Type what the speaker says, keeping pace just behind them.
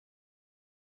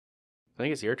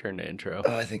think it's your turn to intro.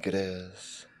 Oh, I think it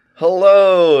is.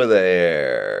 Hello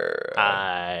there.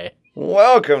 Hi.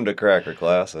 Welcome to Cracker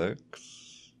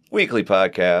Classics, weekly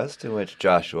podcast in which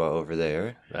Joshua over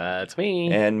there That's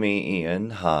me. and me,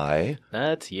 Ian, hi.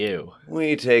 That's you.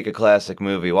 We take a classic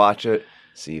movie, watch it,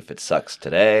 see if it sucks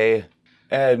today,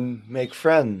 and make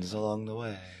friends along the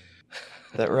way.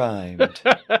 That rhymed.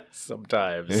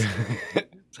 Sometimes.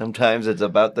 Sometimes it's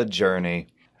about the journey.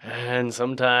 And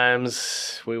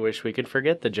sometimes we wish we could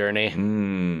forget the journey.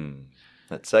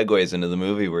 That segues into the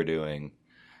movie we're doing.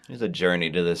 There's a journey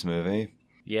to this movie.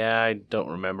 Yeah, I don't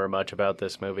remember much about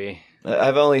this movie.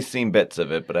 I've only seen bits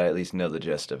of it, but I at least know the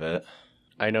gist of it.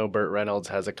 I know Burt Reynolds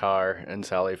has a car and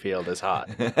Sally Field is hot.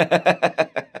 Does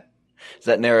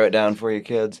that narrow it down for you,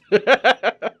 kids?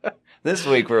 This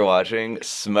week we're watching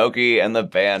Smokey and the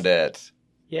Bandit.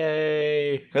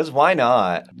 Yay. Because why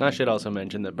not? I should also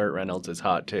mention that Burt Reynolds is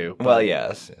hot too. Well,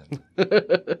 yes.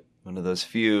 One of those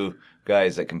few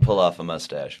guys that can pull off a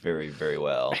mustache very, very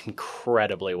well.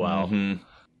 Incredibly well. Mm-hmm.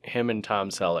 Him and Tom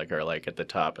Selleck are like at the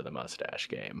top of the mustache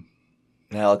game.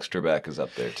 Alex Trebek is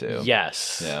up there too.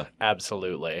 Yes. Yeah.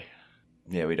 Absolutely.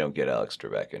 Yeah, we don't get Alex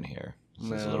Trebek in here.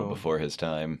 This is a little before his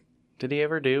time. Did he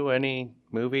ever do any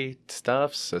movie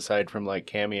stuffs aside from like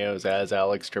cameos as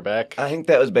Alex Trebek? I think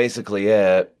that was basically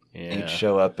it. Yeah. He'd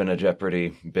show up in a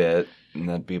Jeopardy bit, and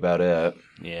that'd be about it.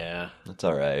 Yeah. That's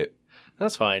all right.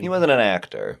 That's fine. He wasn't an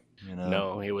actor, you know?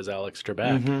 No, he was Alex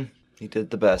Trebek. Mm-hmm. He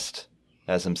did the best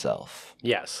as himself.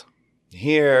 Yes.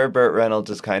 Here, Burt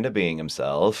Reynolds is kind of being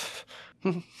himself.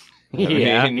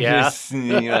 Yeah.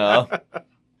 You know,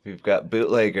 we've got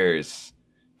bootleggers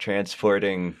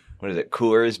transporting, what is it,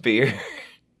 Coors beer?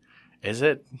 Is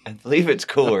it? I believe it's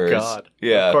Coors. Oh, God.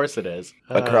 Yeah. Of course it is.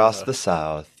 Across the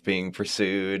South, being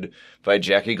pursued by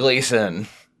Jackie Gleason.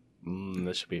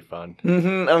 This should be fun.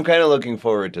 Mm-hmm. I'm kind of looking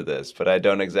forward to this, but I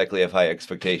don't exactly have high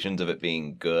expectations of it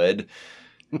being good.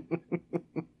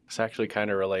 This actually kind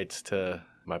of relates to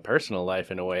my personal life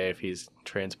in a way if he's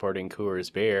transporting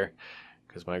Coors beer.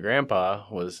 Because my grandpa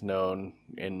was known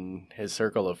in his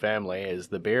circle of family as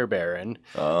the beer baron.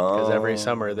 Because every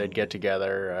summer they'd get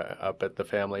together up at the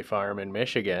family farm in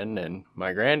Michigan, and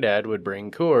my granddad would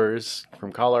bring Coors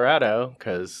from Colorado,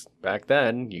 because back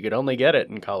then you could only get it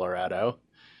in Colorado.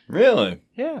 Really?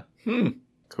 Yeah.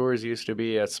 Coors used to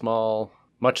be a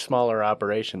much smaller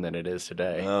operation than it is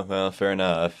today. Oh, well, fair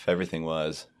enough. Everything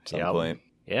was at some point.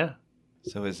 Yeah.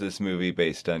 So is this movie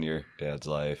based on your dad's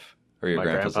life? Or your My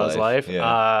grandpa's life? Yeah.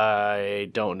 I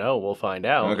don't know. We'll find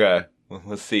out. Okay. Well,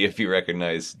 let's see if you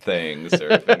recognize things or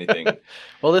if anything.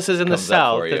 Well, this is in the comes up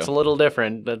South. for you. It's a little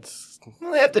different. Well,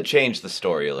 they have to change the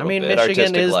story a little bit. Michigan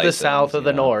Artistic is the license, South of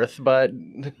the North, but...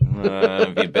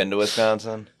 Have you been to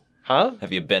Wisconsin? Huh?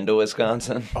 Have you been to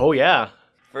Wisconsin? Oh, yeah.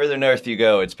 Further north you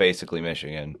go, it's basically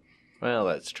Michigan. Well,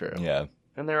 that's true. Yeah.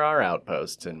 And there are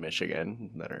outposts in Michigan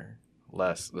that are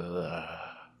less...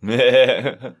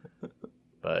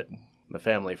 But the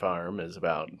family farm is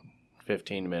about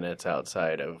 15 minutes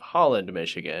outside of Holland,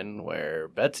 Michigan, where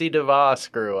Betsy DeVos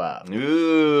grew up.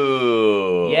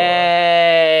 Ooh.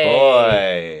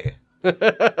 Yay! Boy.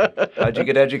 How'd you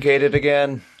get educated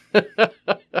again?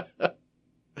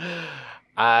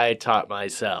 I taught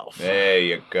myself. There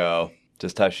you go.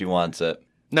 Just how she wants it.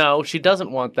 No, she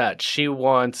doesn't want that. She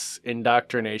wants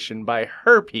indoctrination by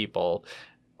her people,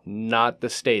 not the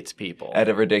state's people. At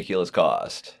a ridiculous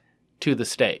cost. To the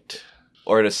state.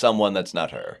 Or to someone that's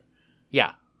not her.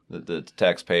 Yeah. The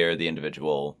taxpayer, the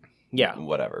individual. Yeah.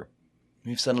 Whatever.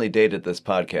 We've suddenly dated this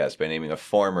podcast by naming a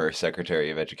former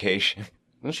Secretary of Education.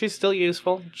 And she's still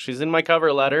useful. She's in my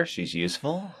cover letter. She's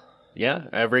useful? Yeah,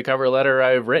 every cover letter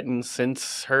I've written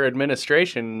since her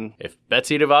administration. If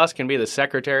Betsy DeVos can be the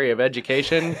Secretary of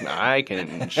Education, I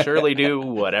can surely do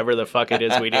whatever the fuck it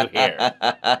is we do here.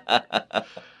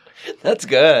 That's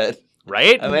good.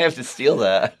 Right? I may have to steal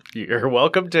that. You're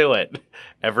welcome to it.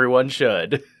 Everyone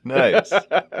should. Nice.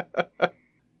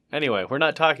 Anyway, we're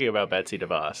not talking about Betsy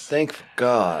DeVos. Thank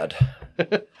God.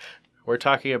 We're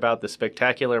talking about the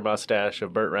spectacular mustache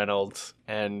of Burt Reynolds,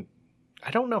 and I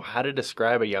don't know how to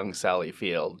describe a young Sally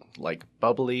Field. Like,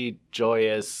 bubbly,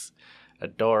 joyous,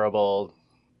 adorable.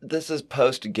 This is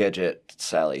post-Gidget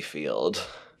Sally Field.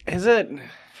 Is it?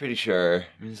 Pretty sure.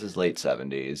 This is late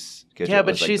 70s. Gidget Yeah,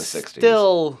 but was like she's the 60s.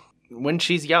 still, when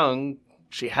she's young,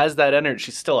 she has that energy.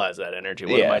 She still has that energy.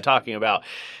 What am I talking about?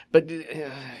 But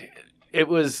it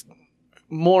was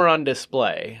more on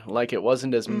display. Like, it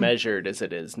wasn't as measured as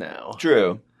it is now.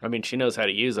 True. I mean, she knows how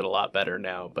to use it a lot better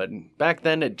now, but back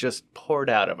then it just poured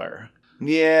out of her.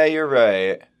 Yeah, you're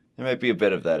right. There might be a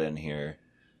bit of that in here.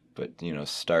 But,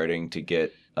 starting to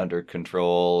get under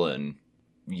control and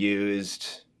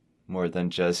used more than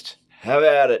just, have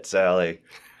at it, Sally.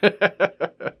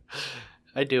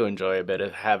 I do enjoy a bit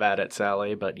of have at it,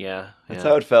 Sally, but yeah. That's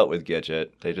how it felt with Gidget.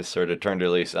 They just sort of turned her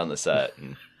loose on the set,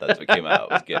 and that's what came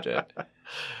out was Gidget.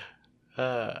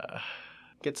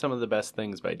 Get some of the best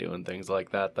things by doing things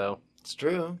like that, though. It's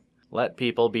true. Let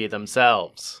people be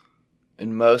themselves.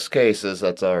 In most cases,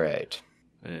 that's all right.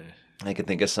 Eh. I can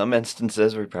think of some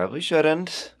instances where we probably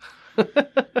shouldn't.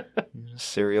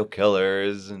 Serial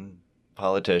killers and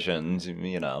politicians,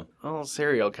 you know. Well,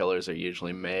 serial killers are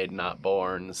usually made, not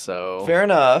born, so... Fair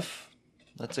enough.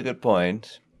 That's a good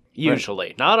point.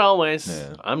 Usually. Not always.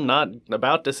 Yeah. I'm not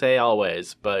about to say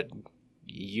always, but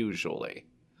usually.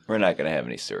 We're not going to have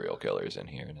any serial killers in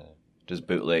here. No. Just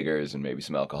bootleggers and maybe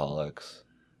some alcoholics.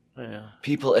 Yeah.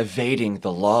 People evading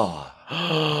the law.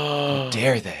 How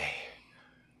dare they?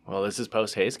 Well, this is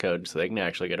post-Hays Code, so they can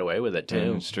actually get away with it,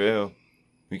 too. It's true.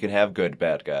 We can have good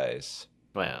bad guys.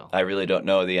 Well, I really don't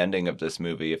know the ending of this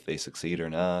movie, if they succeed or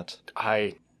not.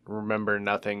 I remember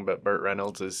nothing but Burt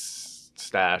Reynolds'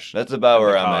 stash. That's about in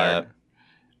where the I'm car at.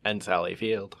 And Sally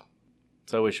Field.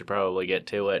 So we should probably get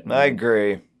to it. I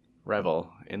agree.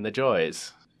 Revel in the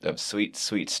joys. Of sweet,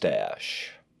 sweet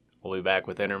stash. We'll be back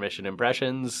with intermission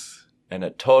impressions. And a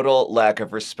total lack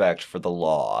of respect for the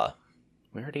law.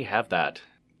 We already have that.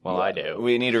 Well, I do.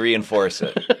 We need to reinforce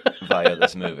it via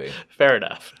this movie. Fair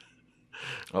enough.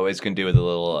 Always can do with a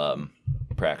little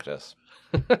practice.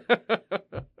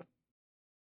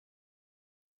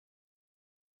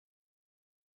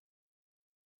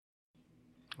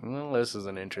 Well, this is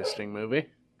an interesting movie.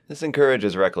 This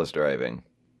encourages reckless driving.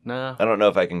 No. I don't know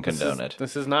if I can condone it.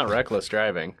 This is not reckless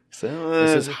driving. So,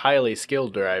 This is highly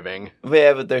skilled driving.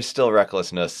 yeah, but there's still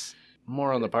recklessness.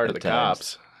 More on the part of the At times.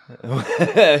 cops.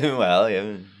 Well,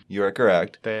 yeah, you are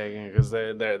correct. Because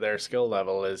their skill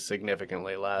level is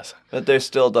significantly less. But there's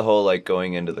still the whole, like,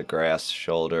 going into the grass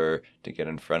shoulder to get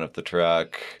in front of the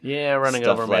truck. Yeah, running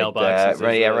Stuff over like mailboxes. that.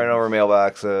 Right, running over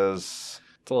mailboxes.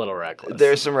 It's a little reckless.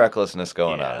 There's some recklessness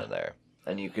going Yeah. on in there.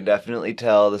 And you can definitely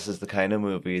tell this is the kind of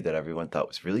movie that everyone thought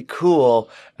was really cool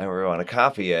and we want to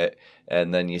copy it.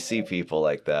 And then you see people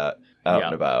like that out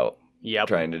and about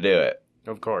trying to do it.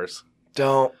 Of course.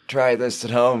 Don't try this at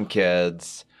home,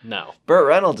 kids. No. Burt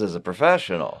Reynolds is a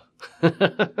professional.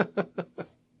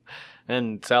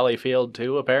 And Sally Field,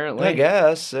 too, apparently. I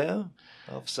guess, yeah.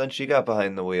 All of a sudden she got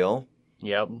behind the wheel.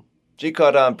 Yep. She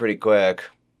caught on pretty quick.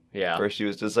 Yeah. First she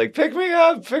was just like, pick me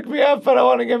up, I don't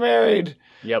want to get married.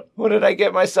 Yep. What did I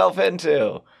get myself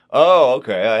into? Oh,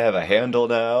 okay, I have a handle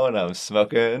now, and I'm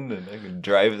smoking, and I can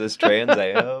drive this Trans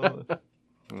Am.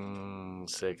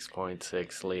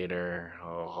 6.6 liter.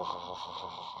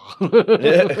 Oh.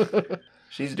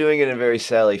 She's doing it in very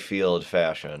Sally Field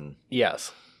fashion.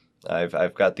 Yes.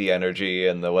 I've got the energy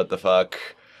and the what the fuck.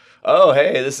 Oh,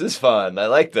 hey, this is fun. I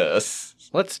like this.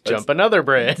 Let's jump another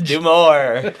bridge. Do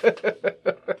more.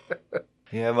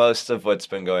 Yeah, most of what's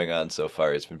been going on so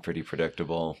far has been pretty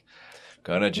predictable.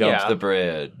 Gonna jump the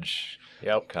bridge.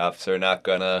 Yep. Cops are not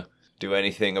gonna do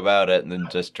anything about it and then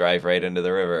just drive right into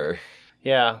the river.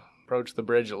 Yeah. Approach the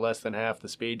bridge at less than half the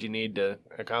speed you need to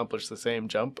accomplish the same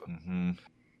jump. Mm-hmm.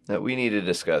 Now, we need to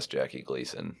discuss Jackie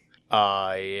Gleason.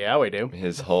 Yeah, we do.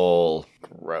 His whole...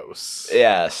 Gross.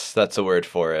 Yes, that's a word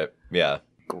for it. Yeah.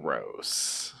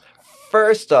 Gross.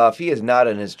 First off, he is not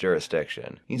in his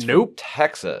jurisdiction. He's from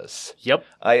Texas. Yep.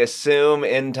 I assume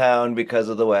in town because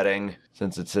of the wedding,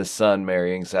 since it's his son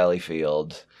marrying Sally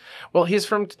Field. Well, he's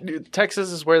from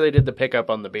Texas is where they did the pickup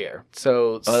on the beer.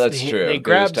 So that's true. They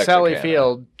grabbed Sally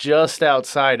Field just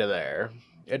outside of there.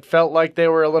 It felt like they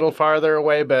were a little farther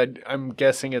away, but I'm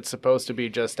guessing it's supposed to be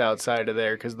just outside of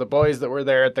there because the boys that were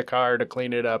there at the car to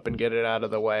clean it up and get it out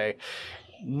of the way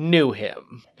knew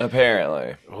him.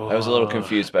 Apparently. I was a little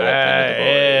confused by that kind of the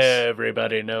boys.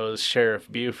 Everybody knows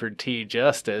Sheriff Buford T.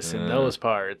 Justice in those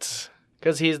parts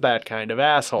because he's that kind of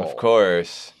asshole. Of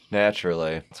course.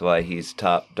 Naturally. That's why he's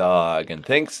top dog and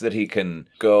thinks that he can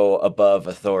go above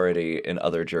authority in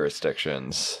other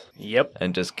jurisdictions. Yep.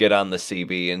 And just get on the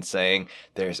CB and saying,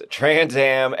 there's a Trans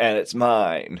Am and it's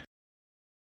mine.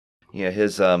 Yeah,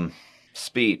 his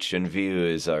speech and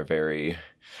views are very...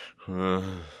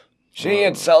 She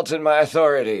insulted my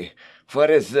authority. What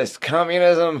is this,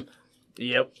 communism?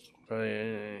 Yep.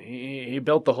 He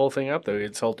built the whole thing up, though. He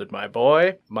insulted my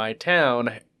boy, my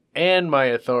town, and my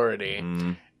authority.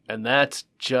 And that's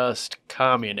just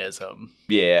communism.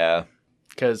 Yeah.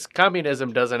 Because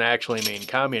communism doesn't actually mean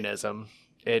communism.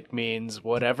 It means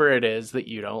whatever it is that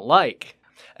you don't like.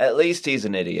 At least he's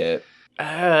an idiot.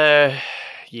 Yeah.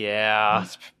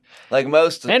 Like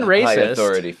most and high racist.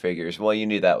 authority figures. Well, you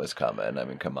knew that was coming. I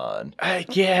mean, come on.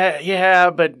 Yeah,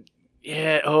 but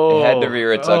Yeah. It had to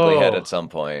rear its ugly head at some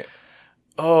point.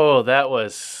 Oh, that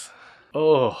was...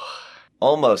 Oh.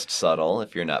 Almost subtle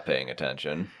if you're not paying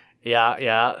attention.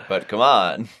 Yeah. But come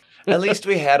on. At least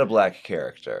we had a black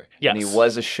character. Yes. And he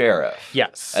was a sheriff.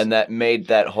 Yes. And that made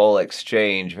that whole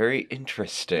exchange very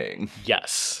interesting.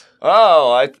 Yes.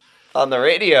 Oh, on the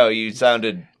radio you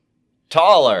sounded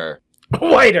taller.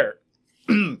 Whiter.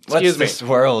 What's this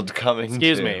world coming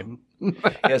Excuse to? me.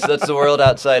 Yes, that's the world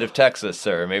outside of Texas,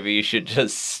 sir. Maybe you should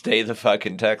just stay the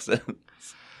fucking Texans.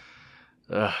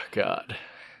 Oh, God.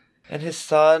 And his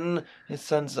son's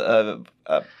an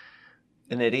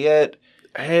idiot.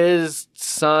 His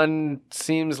son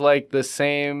seems like the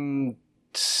same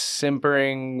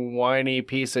simpering, whiny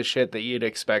piece of shit that you'd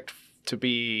expect to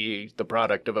be the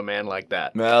product of a man like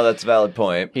that. Well, that's a valid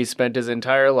point. He spent his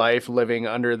entire life living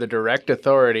under the direct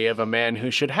authority of a man who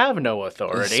should have no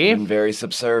authority. He's been very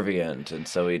subservient, and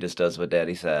so he just does what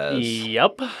Daddy says.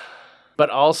 Yep. But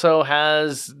also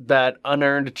has that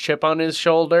unearned chip on his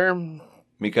shoulder.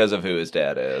 Because of who his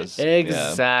dad is.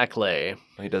 Exactly.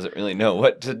 Yeah. He doesn't really know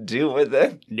what to do with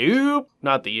it. Nope.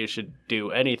 Not that you should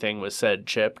do anything with said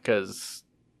chip, because...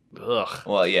 Ugh.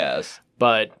 Well, yes.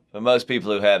 But most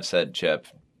people who have said chip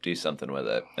do something with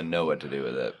it and know what to do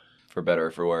with it, for better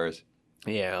or for worse.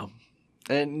 Yeah.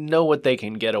 And know what they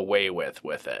can get away with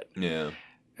it. Yeah.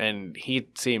 And he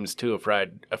seems too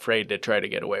afraid to try to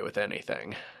get away with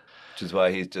anything. Which is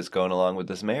why he's just going along with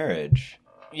this marriage.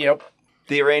 Yep.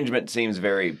 The arrangement seems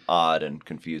very odd and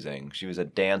confusing. She was a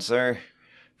dancer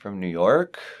from New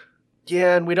York.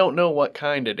 Yeah, and we don't know what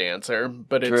kind of dancer,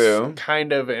 but it's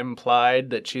kind of implied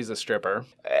that she's a stripper.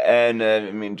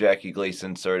 And, Jackie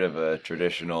Gleason's sort of a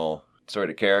traditional sort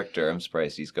of character. I'm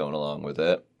surprised he's going along with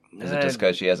it. Is it just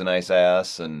because she has a nice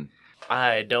ass? And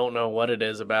I don't know what it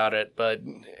is about it, but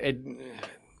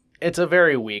it's a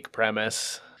very weak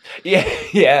premise. Yeah,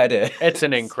 it is. It's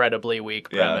an incredibly weak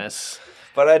premise. Yeah.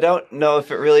 But I don't know if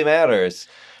it really matters.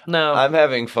 No. I'm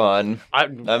having fun.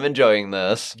 I'm enjoying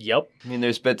this. Yep.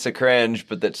 There's bits of cringe,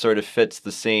 but that sort of fits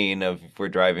the scene of if we're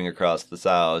driving across the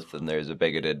South and there's a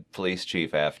bigoted police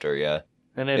chief after you.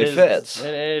 And it fits.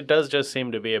 It does just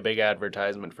seem to be a big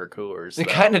advertisement for Coors. It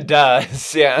kind of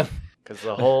does, yeah. Because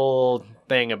the whole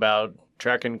thing about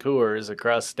trucking Coors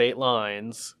across state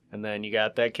lines, and then you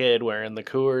got that kid wearing the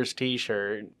Coors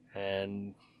t-shirt,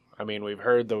 and, we've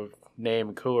heard the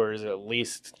name Coors at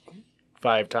least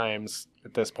 5 times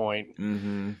at this point.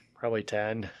 Mm-hmm. Probably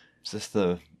 10. Is this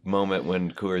the moment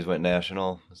when Coors went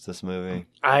national? Is this movie?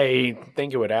 I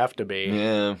think it would have to be.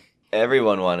 Yeah.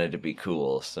 Everyone wanted to be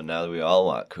cool, so now we all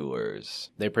want Coors.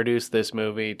 They produced this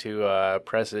movie to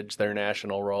presage their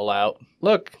national rollout.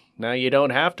 Look, now you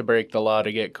don't have to break the law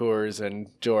to get Coors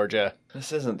in Georgia.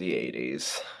 This isn't the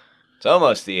 80s. It's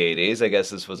almost the 80s. I guess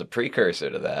this was a precursor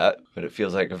to that, but it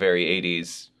feels like a very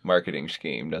 80s marketing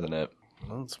scheme, doesn't it?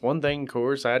 Well, it's one thing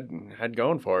Coors had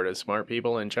going for it is smart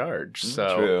people in charge.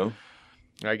 So true.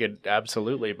 I could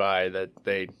absolutely buy that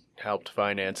they helped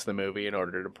finance the movie in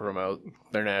order to promote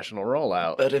their national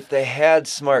rollout. But if they had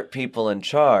smart people in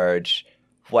charge,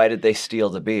 why did they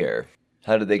steal the beer?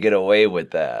 How did they get away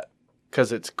with that?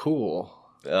 Because it's cool.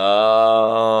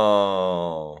 Oh.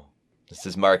 This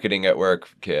is marketing at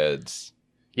work, kids.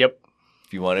 Yep.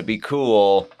 If you want to be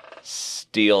cool,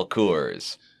 steal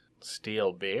Coors.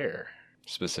 Steal beer.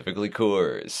 Specifically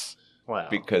Coors. Wow.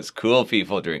 Because cool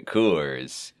people drink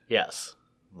Coors. Yes.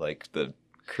 Like the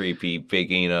creepy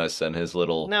Big Enos and his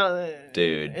little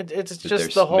dude. It's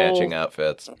just the whole... matching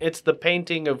outfits. It's the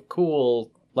painting of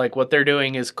cool, like what they're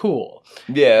doing is cool.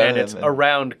 Yeah. And it's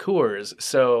around Coors,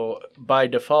 so by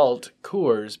default,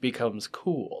 Coors becomes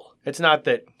cool. It's not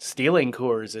that stealing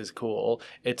Coors is cool,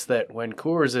 it's that when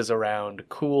Coors is around,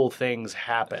 cool things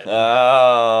happen.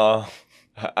 Oh,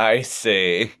 I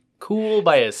see. Cool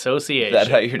by association. Is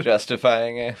that how you're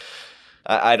justifying it?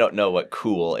 I don't know what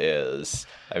cool is.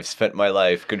 I've spent my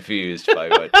life confused by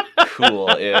what cool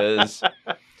is.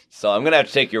 So I'm going to have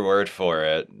to take your word for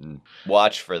it and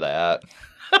watch for that.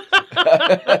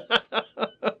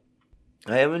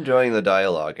 I am enjoying the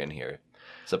dialogue in here,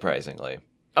 surprisingly.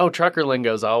 Oh, trucker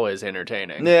lingo's always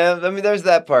entertaining. Yeah, there's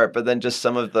that part, but then just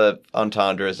some of the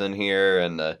entendres in here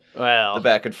and the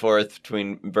back and forth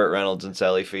between Burt Reynolds and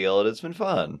Sally Field. It's been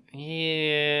fun.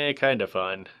 Yeah, kind of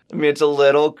fun. It's a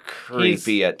little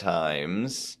creepy at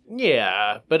times.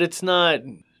 Yeah, but it's not...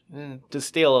 To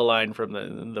steal a line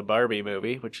from the Barbie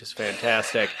movie, which is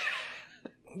fantastic,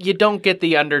 you don't get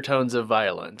the undertones of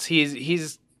violence.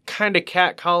 He's kind of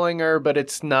catcalling her, but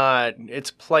it's not. It's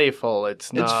playful.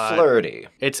 It's not. It's flirty.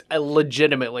 It's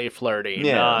legitimately flirty,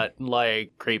 not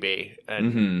like creepy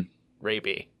and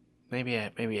rapey. Maybe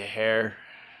a hair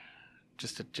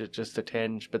just a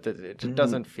tinge, but it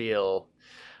doesn't feel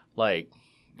like,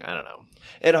 I don't know.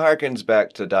 It harkens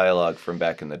back to dialogue from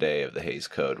back in the day of the Hays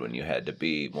Code when you had to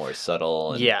be more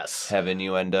subtle and Yes. have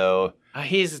innuendo.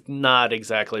 He's not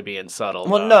exactly being subtle.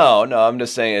 Well, no, I'm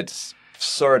just saying it's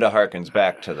sort of harkens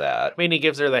back to that. I mean, he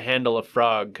gives her the handle of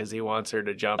frog because he wants her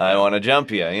to jump. I want to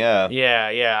jump you, yeah.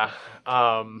 Yeah.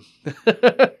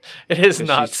 It is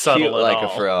not she's subtle cute at like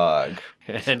all. a frog.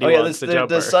 And he wants to jump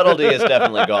the her. subtlety is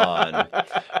definitely gone,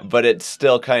 but it's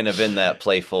still kind of in that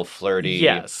playful, flirty,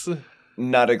 Yes.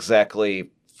 not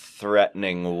exactly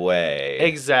threatening way.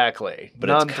 Exactly. But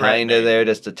it's kind of there,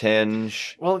 just a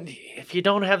tinge. Well, if you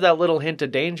don't have that little hint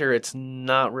of danger, it's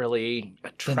not really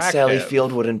attractive. Then Sally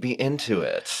Field wouldn't be into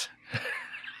it.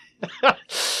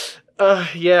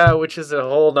 Yeah, which is a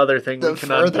whole other thing we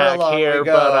can unpack here.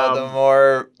 But the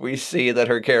more we see that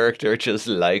her character just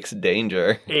likes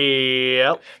danger.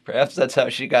 Yep. Perhaps that's how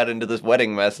she got into this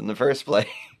wedding mess in the first place.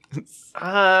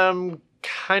 I'm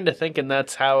kind of thinking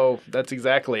that's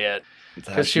exactly it.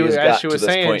 Because she was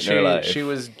saying, she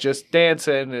was just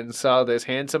dancing and saw this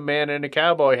handsome man in a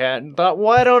cowboy hat and thought,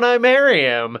 why don't I marry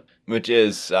him? Which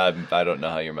is, I don't know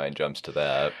how your mind jumps to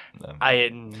that. I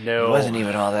know. He wasn't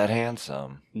even all that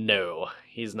handsome. No,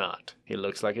 he's not. He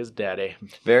looks like his daddy.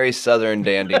 Very southern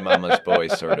dandy mama's boy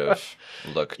sort of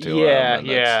look to him. And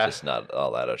that's just not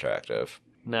all that attractive.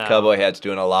 No. Cowboy hat's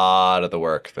doing a lot of the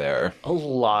work there. A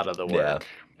lot of the work.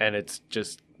 Yeah. And it's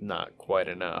just not quite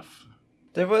enough.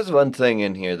 There was one thing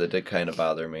in here that did kind of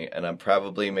bother me, and I'm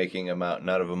probably making a mountain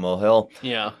out of a molehill.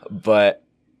 Yeah. But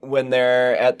when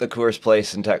they're at the Coors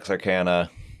place in Texarkana,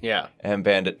 yeah, and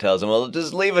Bandit tells him, well,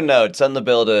 just leave a note, send the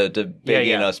bill to Big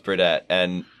Enos Burdette,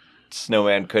 and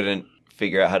Snowman couldn't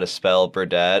figure out how to spell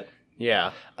Burdette.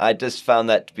 Yeah. I just found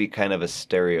that to be kind of a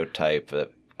stereotype that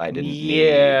I didn't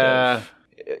need.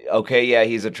 Okay, yeah,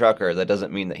 he's a trucker. That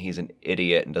doesn't mean that he's an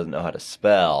idiot and doesn't know how to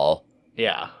spell.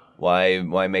 Yeah. Why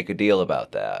make a deal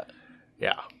about that?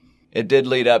 Yeah. It did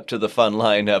lead up to the fun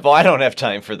line of, I don't have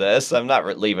time for this. I'm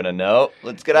not leaving a note.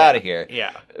 Let's get out of here.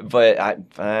 Yeah. But I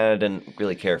didn't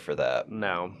really care for that.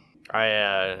 No.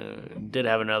 I did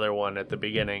have another one at the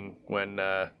beginning when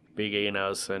Big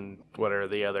Enos and whatever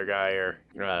the other guy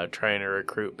are trying to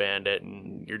recruit Bandit,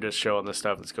 and you're just showing the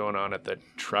stuff that's going on at the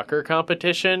trucker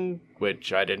competition,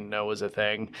 which I didn't know was a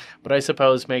thing, but I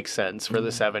suppose makes sense for the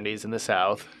 70s in the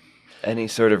South. Any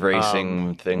sort of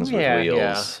racing things with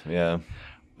wheels. Yeah.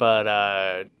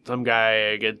 But some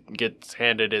guy gets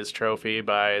handed his trophy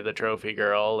by the trophy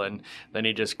girl, and then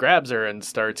he just grabs her and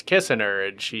starts kissing her,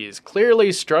 and she's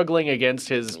clearly struggling against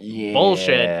his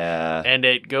bullshit, and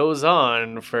it goes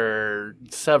on for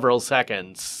several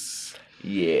seconds.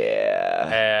 Yeah.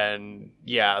 And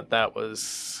yeah, that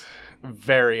was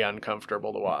very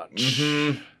uncomfortable to watch.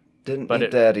 Mm-hmm. Didn't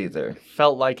need that either.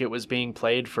 Felt like it was being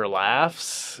played for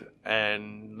laughs,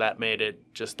 and that made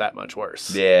it just that much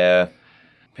worse. Yeah.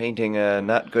 Painting a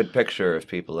not good picture of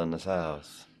people in the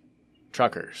South.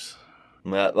 Truckers.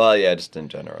 Well, yeah, just in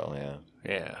general, yeah.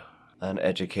 Yeah.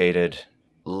 Uneducated,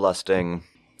 lusting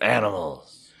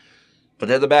animals. But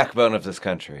they're the backbone of this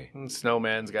country. And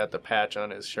Snowman's got the patch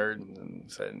on his shirt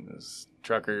and saying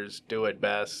truckers do it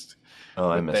best. Oh,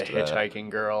 I missed the hitchhiking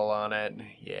girl on it.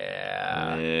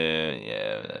 Yeah.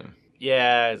 Yeah.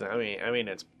 Yeah, I mean,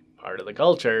 it's part of the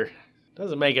culture.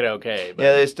 Doesn't make it okay. But...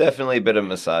 yeah, there's definitely a bit of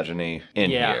misogyny in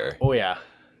here. Oh, yeah.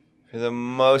 For the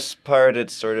most part,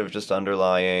 it's sort of just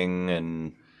underlying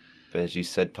and, as you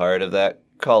said, part of that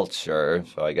culture.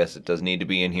 So I guess it does need to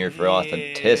be in here for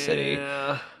authenticity.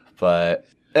 Yeah. But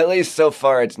at least so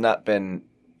far, it's not been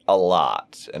a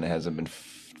lot, and it hasn't been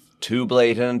too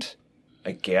blatant.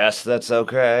 I guess that's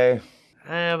okay.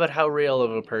 But how real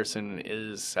of a person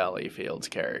is Sally Field's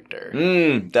character?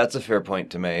 That's a fair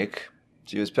point to make.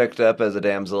 She was picked up as a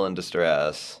damsel in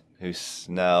distress who's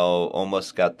now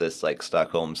almost got this, like,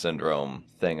 Stockholm Syndrome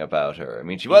thing about her. I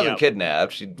mean, she wasn't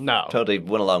kidnapped. She totally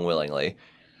went along willingly.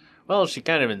 Well, she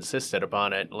kind of insisted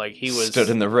upon it. Like, he was... stood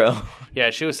in the road. Yeah,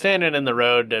 she was standing in the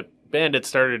road. The Bandit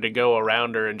started to go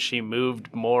around her, and she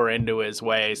moved more into his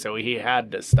way, so he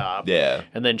had to stop. Yeah.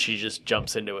 And then she just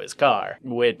jumps into his car,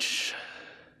 which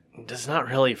does not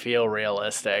really feel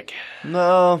realistic.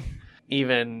 No.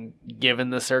 Even given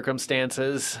the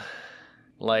circumstances.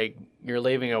 Like, you're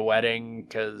leaving a wedding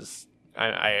because...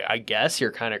 I guess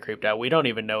you're kind of creeped out. We don't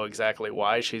even know exactly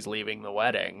why she's leaving the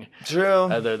wedding. True.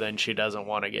 Other than she doesn't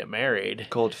want to get married.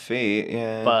 Cold feet,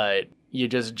 yeah. But you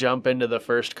just jump into the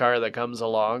first car that comes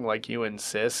along, like you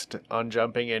insist on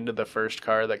jumping into the first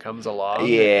car that comes along.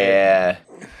 Yeah.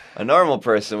 A normal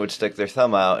person would stick their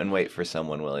thumb out and wait for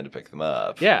someone willing to pick them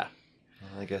up. Yeah.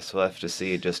 Well, I guess we'll have to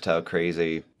see just how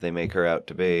crazy they make her out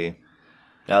to be.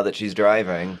 Now that she's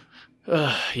driving,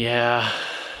 Yeah.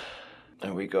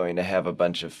 are we going to have a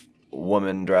bunch of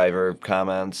woman driver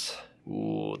comments?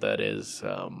 Ooh, that is,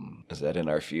 Is that in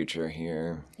our future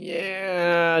here?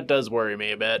 yeah, it does worry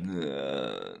me a bit.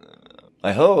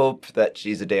 I hope that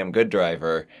she's a damn good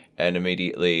driver and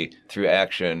immediately, through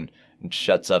action,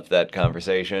 shuts up that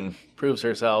conversation. Proves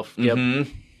herself. Yep.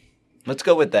 Mm-hmm. Let's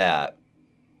go with that.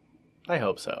 I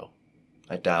hope so.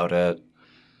 I doubt it.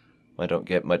 I don't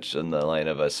get much in the line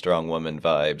of a strong woman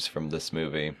vibes from this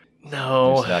movie.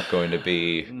 No. There's not going to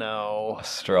be No. a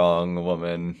strong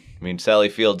woman. I mean, Sally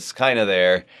Field's kind of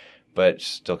there, but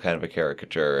she's still kind of a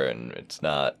caricature, and it's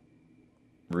not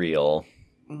real.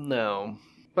 No.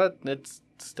 But it's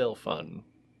still fun.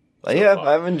 Yeah, far.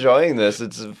 I'm enjoying this.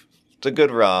 It's a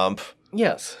good romp.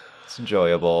 Yes. It's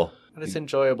enjoyable. But it's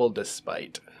enjoyable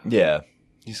despite. Yeah.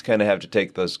 You just kind of have to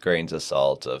take those grains of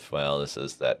salt of, well, this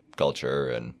is that culture,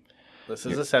 and... This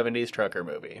is a 70s trucker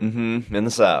movie. Mm-hmm. In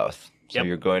the South. So Yep.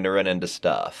 you're going to run into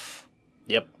stuff.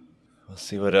 Yep. We'll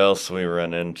see what else we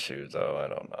run into, though. I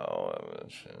don't know.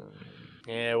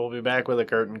 Yeah, we'll be back with a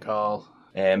curtain call.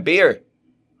 And beer.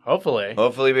 Hopefully.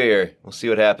 Hopefully beer. We'll see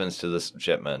what happens to this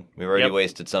shipment. We've already Yep.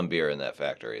 wasted some beer in that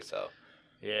factory, so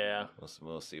Yeah.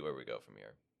 we'll see where we go from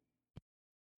here.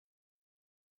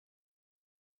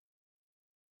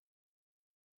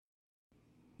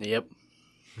 Yep.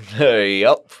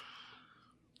 Yep.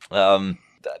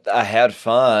 I had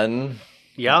fun.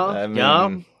 Yeah. I mean,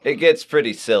 yeah. It gets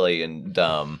pretty silly and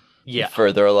dumb. Yeah. The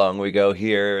further along we go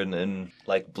here, and in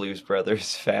like Blues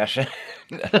Brothers fashion.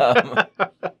 But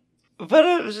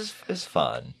it's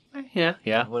fun. Yeah.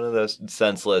 Yeah. One of those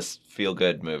senseless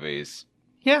feel-good movies.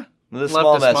 Yeah. With a Left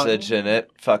small a small- message in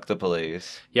it. Fuck the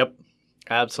police. Yep.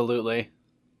 Absolutely.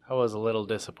 I was a little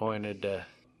disappointed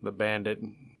the bandit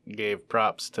gave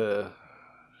props to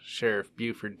Sheriff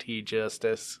Buford T.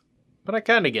 Justice. But I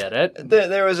kind of get it.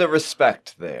 There was a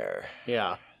respect there.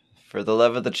 Yeah. For the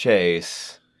love of the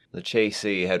chase, the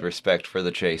chasee had respect for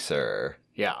the chaser.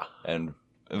 Yeah. And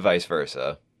vice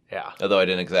versa. Yeah. Although I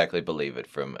didn't exactly believe it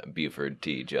from Buford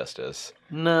T. Justice.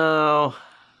 No.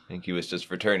 I think he was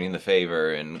just returning the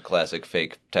favor in classic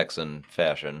fake Texan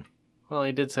fashion. Well,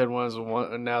 he did say once,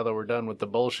 now that we're done with the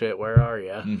bullshit, where are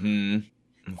you? Mm-hmm.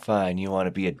 Fine, you want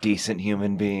to be a decent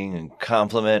human being and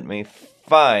compliment me?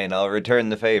 Fine, I'll return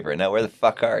the favor. Now where the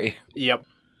fuck are you? Yep.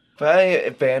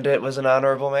 But Bandit was an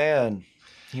honorable man.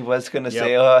 He was going to Yep.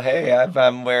 say, oh, hey,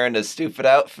 I'm wearing a stupid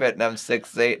outfit and I'm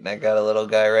 6'8", and I got a little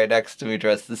guy right next to me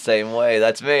dressed the same way.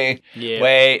 That's me. Yeah.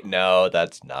 Wait, no,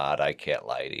 that's not. I can't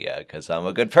lie to you because I'm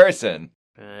a good person.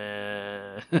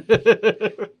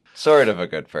 Sort of a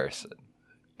good person.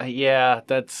 Yeah,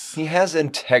 that's... He has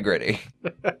integrity.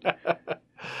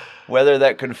 Whether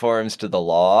that conforms to the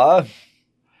law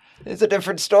is a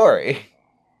different story.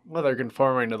 Whether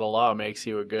conforming to the law makes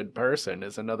you a good person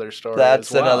is another story. That's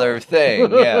as well. another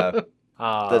thing, yeah. That's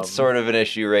Um, sort of an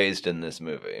issue raised in this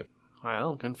movie.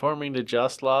 Well, conforming to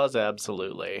just laws,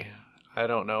 absolutely. I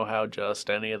don't know how just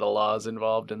any of the laws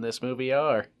involved in this movie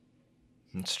are.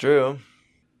 It's true.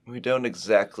 We don't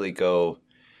exactly go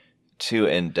too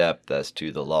in-depth as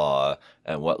to the law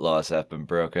and what laws have been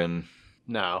broken.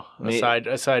 No, Me-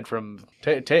 aside from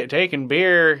taking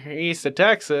beer east of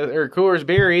Texas, or Coors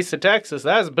beer east of Texas,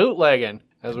 that's bootlegging,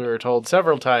 as we were told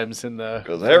several times in the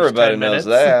 'Cause first everybody 10 knows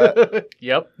minutes.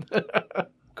 Yep.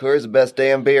 Coors the best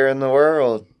damn beer in the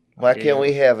world. Why Yeah. can't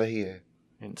we have it here?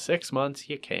 In 6 months,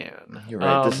 you can. You're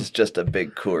right, this is just a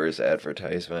big Coors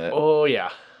advertisement. Oh, yeah.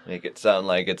 Make it sound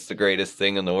like it's the greatest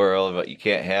thing in the world, but you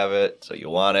can't have it, so you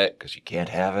want it because you can't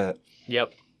have it.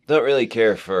 Yep. Don't really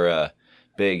care for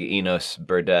big Enos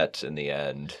Burdett in the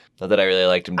end. Not that I really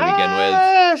liked him to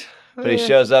begin with. But he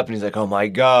shows up and he's like, oh my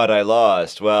god, I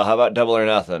lost. Well, how about double or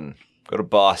nothing? Go to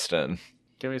Boston.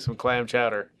 Give me some clam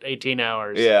chowder. 18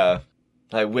 hours. Yeah.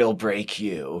 I will break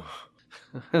you.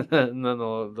 And then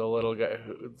the little guy,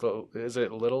 is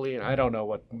it Little Ian? I don't know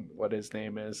what his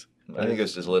name is. I think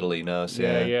it's just Little Enos,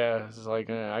 Yeah, yeah. yeah. It's like,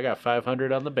 I got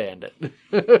 500 on the bandit.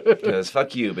 Because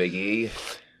fuck you, Big E.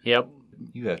 Yep.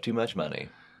 You have too much money.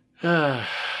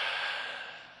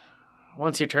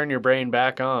 Once you turn your brain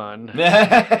back on,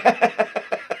 Oh,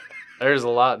 there's a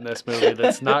lot in this movie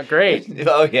that's not great.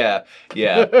 yeah.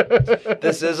 Yeah.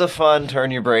 This is a fun turn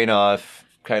your brain off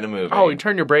kind of movie. Oh, you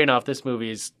turn your brain off. This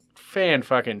movie is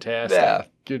fan-fucking-tastic. Yeah.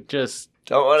 You just...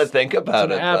 Don't want to think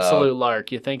about It's it, an absolute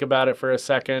lark. You think about it for a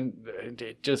second,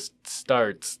 it just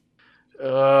starts.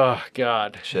 Oh,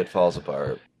 God. Shit falls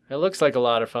apart. It looks like a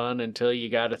lot of fun until you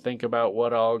got to think about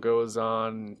what all goes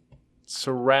on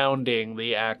surrounding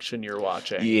the action you're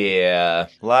watching. Yeah.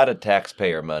 A lot of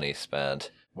taxpayer money spent.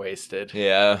 Wasted.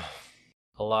 Yeah.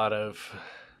 a lot of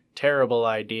terrible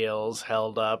ideals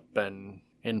held up and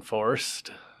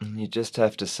enforced. You just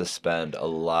have to suspend a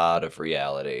lot of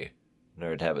reality in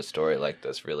order to have a story like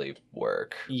this really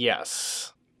work.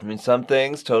 Yes. I mean, some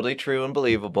things totally true and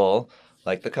believable,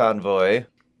 like the convoy.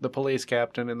 The police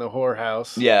captain in the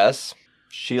whorehouse. Yes.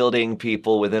 Shielding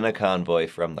people within a convoy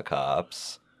from the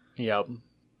cops. Yep.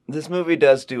 This movie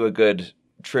does do a good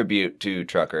tribute to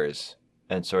truckers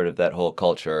and sort of that whole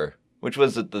culture, which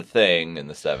was the thing in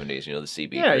the 70s, the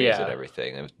CB craze and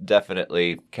everything. It was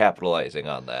definitely capitalizing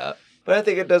on that. But I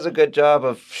think it does a good job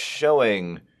of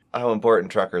showing how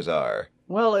important truckers are.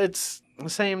 Well, it's the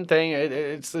same thing.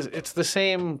 It's the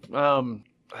same,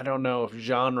 I don't know if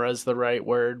genre is the right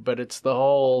word, but it's the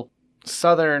whole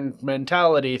Southern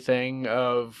mentality thing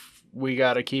of we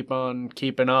got to keep on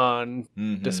keeping on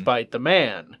despite the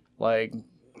man. Like,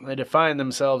 they define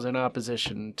themselves in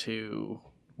opposition to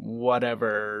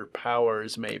whatever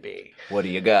powers may be. What do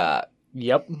you got?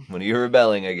 Yep. What are you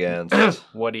rebelling against?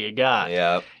 What do you got?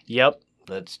 Yep. Yep.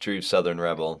 That's true Southern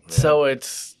rebel. Yeah. So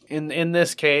it's, in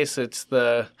this case, it's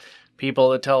the people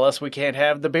that tell us we can't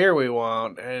have the beer we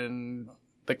want, and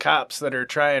the cops that are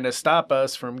trying to stop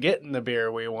us from getting the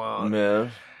beer we want. Yeah.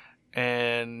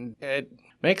 And it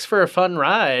makes for a fun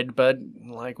ride, but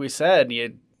like we said,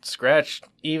 you scratch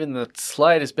even the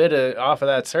slightest bit off of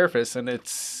that surface, and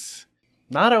it's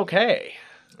not okay.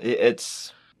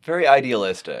 It's very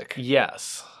idealistic.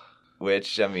 Yes.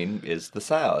 Which, I mean, is the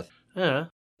South. Yeah.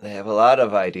 They have a lot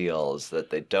of ideals that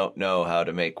they don't know how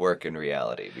to make work in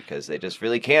reality because they just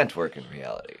really can't work in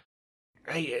reality.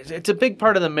 It's a big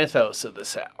part of the mythos of the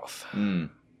South.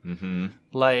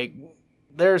 Like,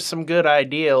 there's some good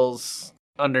ideals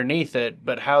underneath it,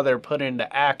 but how they're put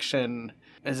into action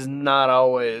is not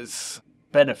always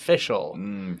beneficial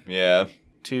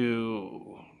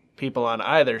to people on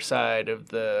either side of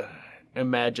the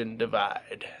imagined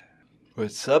divide.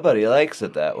 But somebody likes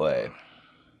it that way.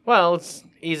 Well, it's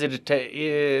easy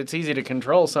to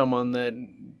control someone that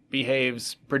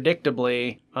behaves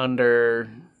predictably under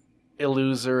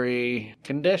illusory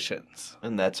conditions.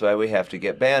 And that's why we have to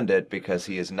get Bandit, because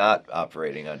he is not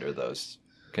operating under those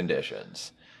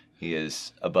conditions. He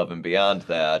is above and beyond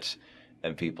that,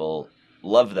 and people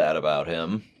love that about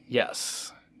him.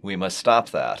 Yes. We must stop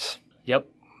that. Yep.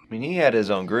 I mean, he had his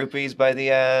own groupies by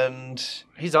the end.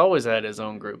 He's always had his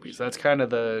own groupies. That's kind of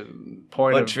the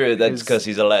point of... But true, that's because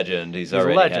he's a legend. He's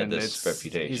already had this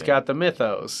reputation. He's got the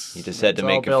mythos. He just had to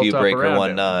make a few Breaker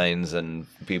 1-9s, and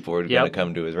people were going to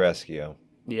come to his rescue.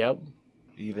 Yep.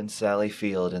 Even Sally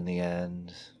Field in the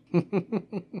end.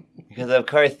 Because, of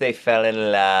course, they fell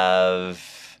in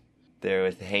love. There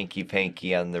with Hanky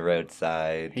Panky on the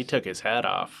roadside. He took his hat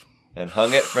off. And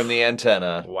hung it from the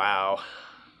antenna. Wow.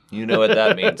 You know what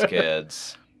that means,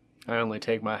 kids. I only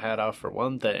take my hat off for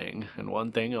one thing, and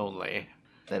one thing only.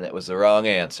 And it was the wrong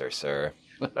answer, sir.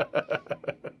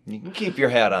 You can keep your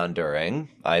hat on during.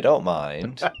 I don't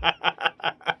mind.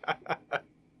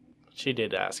 She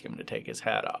did ask him to take his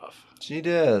hat off. She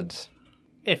did.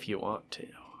 If you want to.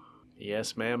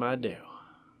 Yes, ma'am, I do.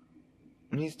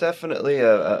 He's definitely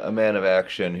a man of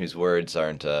action whose words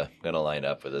aren't going to line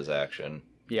up with his action.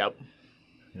 Yep.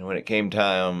 When it came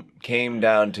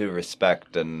down to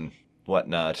respect and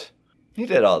whatnot, he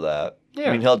did all that. Yeah.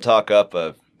 I mean, he'll talk up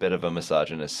a bit of a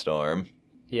misogynist storm.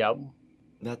 Yep.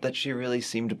 Not that she really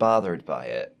seemed bothered by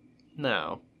it.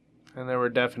 No. And there were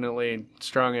definitely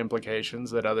strong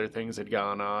implications that other things had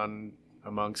gone on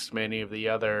amongst many of the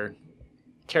other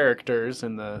characters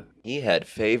in the... He had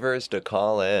favors to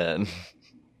call in.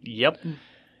 Yep.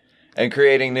 And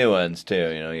creating new ones, too.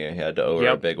 You had to owe her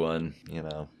a big one,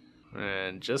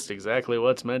 And just exactly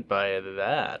what's meant by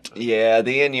that. Yeah,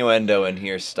 the innuendo in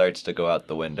here starts to go out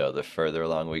the window the further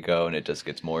along we go, and it just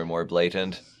gets more and more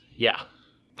blatant. Yeah.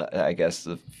 I guess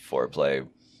the foreplay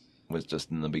was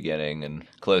just in the beginning, and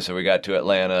closer we got to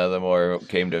Atlanta, the more it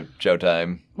came to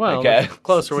showtime. Well, the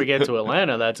closer we get to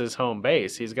Atlanta, that's his home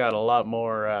base. He's got a lot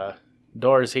more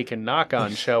doors he can knock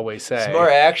on, shall we say. There's more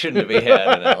action to be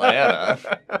had in Atlanta.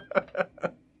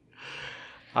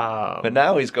 But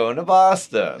now he's going to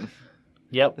Boston.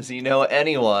 Yep. Does he know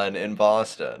anyone in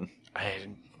Boston?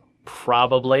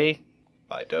 Probably.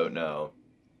 I don't know.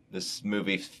 This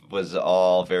movie was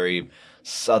all very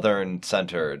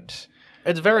Southern-centered.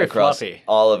 It's very across fluffy.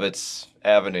 All of its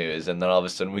avenues, and then all of a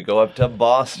sudden we go up to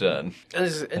Boston.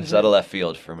 It's out of left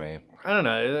field for me. I don't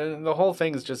know. The whole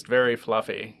thing's just very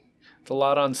fluffy. It's a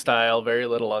lot on style, very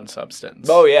little on substance.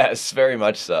 Oh, yes, very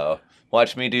much so.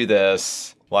 Watch me do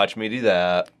this. Watch me do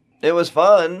that. It was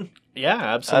fun. Yeah,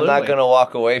 absolutely. I'm not going to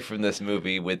walk away from this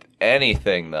movie with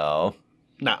anything, though.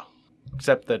 No.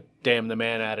 except the damn the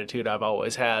man attitude I've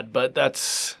always had, but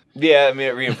that's... Yeah, I mean,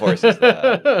 it reinforces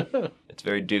that. It's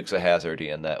very Dukes of Hazzard-y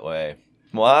in that way.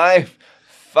 Why?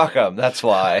 Fuck 'em, that's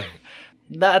why.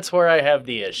 That's where I have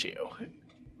the issue.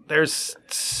 There's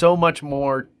so much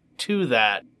more to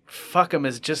that. Fuck 'em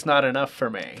is just not enough for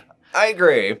me. I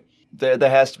agree. There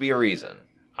has to be a reason.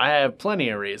 I have plenty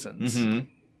of reasons. Mm-hmm.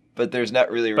 But there's not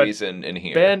really a reason in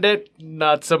here. Bandit,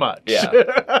 not so much. Yeah.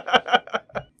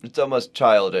 It's almost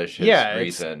childish, his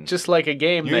reason. It's just like a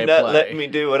game You're they not play. letting me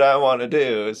do what I want to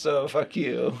do, so fuck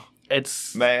you.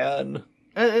 It's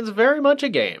very much a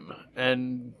game.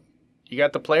 And you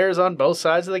got the players on both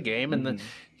sides of the game, and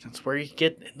that's where you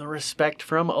get the respect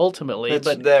from ultimately.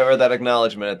 That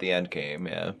acknowledgement at the end came,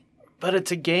 yeah. But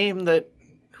it's a game that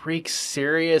wreaks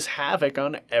serious havoc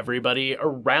on everybody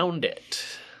around it.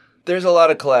 There's a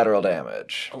lot of collateral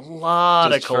damage. A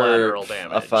lot of collateral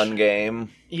damage. A fun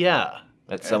game. Yeah.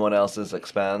 At someone else's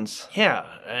expense. Yeah,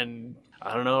 and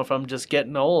I don't know if I'm just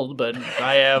getting old, but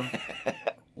I have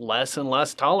less and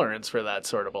less tolerance for that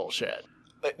sort of bullshit.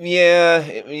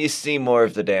 Yeah, you see more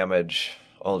of the damage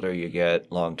older you get,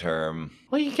 long term.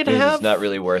 Well, you can it's not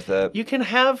really worth it. You can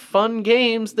have fun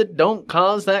games that don't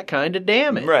cause that kind of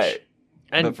damage. Right.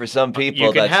 And but for some people,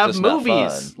 you can that's have just movies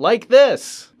not fun. like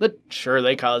this that sure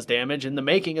they cause damage in the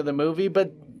making of the movie,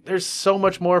 but there's so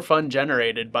much more fun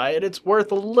generated by it. It's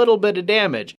worth a little bit of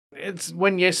damage. It's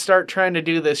when you start trying to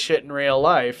do this shit in real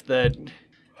life that,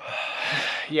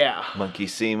 yeah. Monkey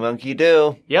see, monkey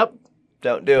do. Yep.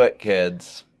 Don't do it,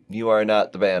 kids. You are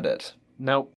not the bandit.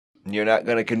 Nope. You're not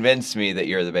going to convince me that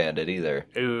you're the bandit either.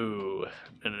 Ooh.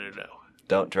 No.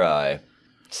 Don't try.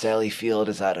 Sally Field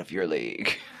is out of your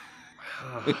league.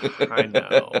 I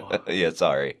know. Yeah,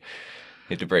 sorry.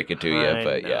 Hate to break it to you,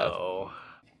 but yeah.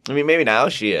 I mean, maybe now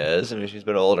she is. I mean, she's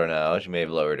been older now. She may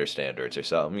have lowered her standards or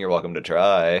something. You're welcome to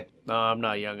try. No, I'm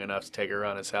not young enough to take a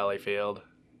run at Sally Field.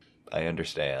 I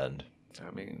understand. I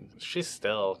mean, she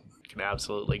still can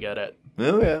absolutely get it.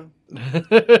 Oh, yeah.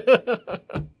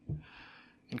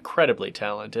 Incredibly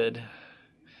talented.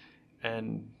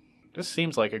 And just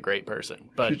seems like a great person.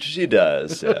 But she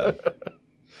does, yeah.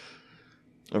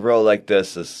 A role like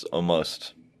this is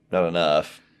almost not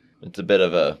enough. It's a bit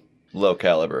of a low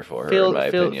caliber for her, in my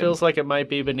opinion. Feels like it might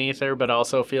be beneath her, but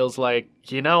also feels like,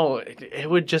 it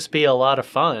would just be a lot of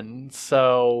fun.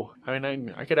 So, I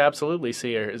mean, I could absolutely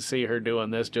see her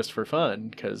doing this just for fun,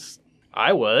 because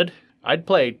I would. I'd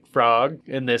play Frog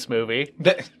in this movie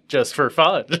just for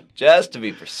fun. Just to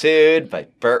be pursued by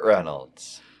Burt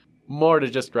Reynolds. More to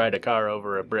just ride a car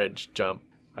over a bridge jump.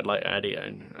 I'd like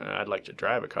to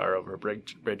drive a car over a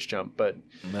bridge jump, but...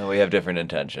 No, we have different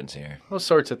intentions here. Those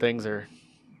sorts of things are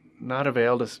not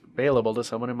available to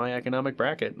someone in my economic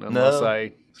bracket unless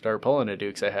I start pulling a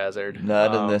Dukes of Hazzard.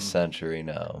 Not in this century,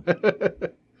 no.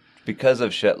 Because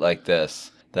of shit like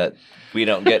this that we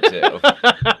don't get to.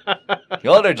 The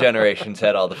older generations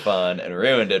had all the fun and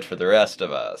ruined it for the rest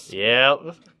of us.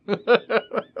 Yep.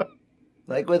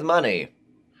 Like with money.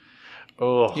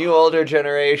 Oh. You older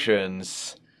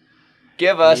generations,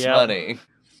 give us money.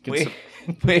 We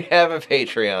have a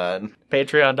Patreon.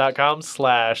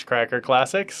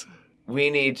 Patreon.com/crackerclassics. We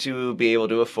need to be able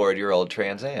to afford your old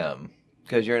Trans Am.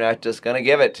 Because you're not just going to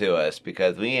give it to us.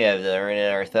 Because we have to earn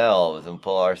it ourselves and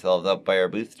pull ourselves up by our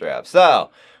bootstraps. So,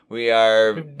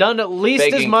 we've done at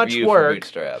least as much work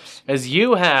as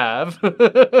you have.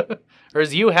 Or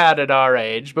as you had at our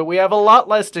age. But we have a lot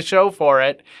less to show for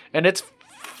it. And it's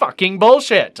fucking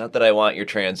bullshit. Not that I want your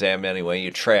Trans Am anyway.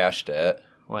 You trashed it.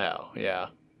 Well, yeah.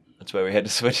 That's why we had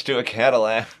to switch to a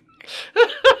Cadillac.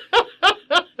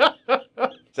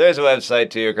 There's a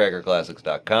website too,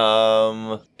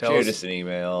 crackerclassics.com. Shoot us an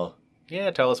email.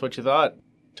 Yeah, tell us what you thought.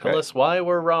 Tell us why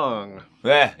we're wrong.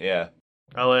 Yeah.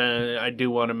 Oh, and I do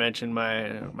want to mention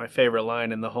my favorite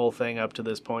line in the whole thing up to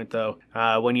this point, though.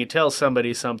 When you tell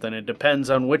somebody something, it depends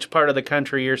on which part of the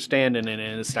country you're standing in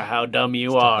as to how dumb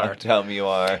you are. How dumb you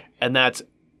are. And that's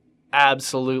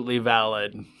absolutely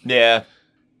valid. Yeah.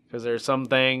 Because there's some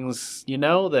things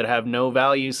that have no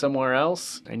value somewhere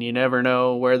else, and you never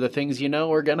know where the things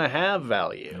are going to have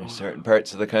value. There's certain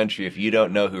parts of the country, if you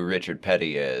don't know who Richard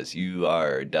Petty is, you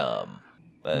are dumb.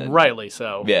 Rightly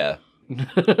so. Yeah.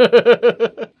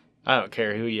 I don't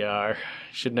care who you are.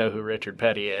 You should know who Richard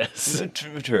Petty is.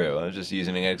 True. I was just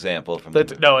using an example from...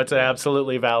 No, it's an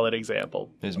absolutely valid example.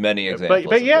 There's many examples.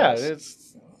 But yeah,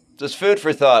 it's just food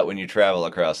for thought when you travel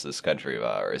across this country of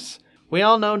ours. We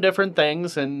all know different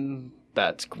things, and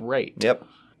that's great. Yep.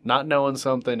 Not knowing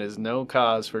something is no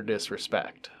cause for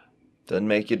disrespect. Doesn't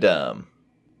make you dumb.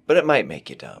 But it might make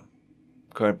you dumb.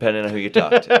 Depending on who you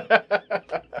talk to.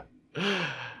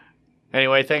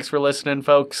 Anyway, thanks for listening,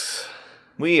 folks.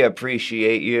 We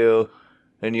appreciate you,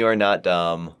 and you're not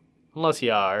dumb. Unless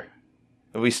you are.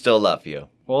 We still love you.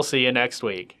 We'll see you next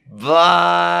week.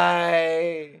 Bye!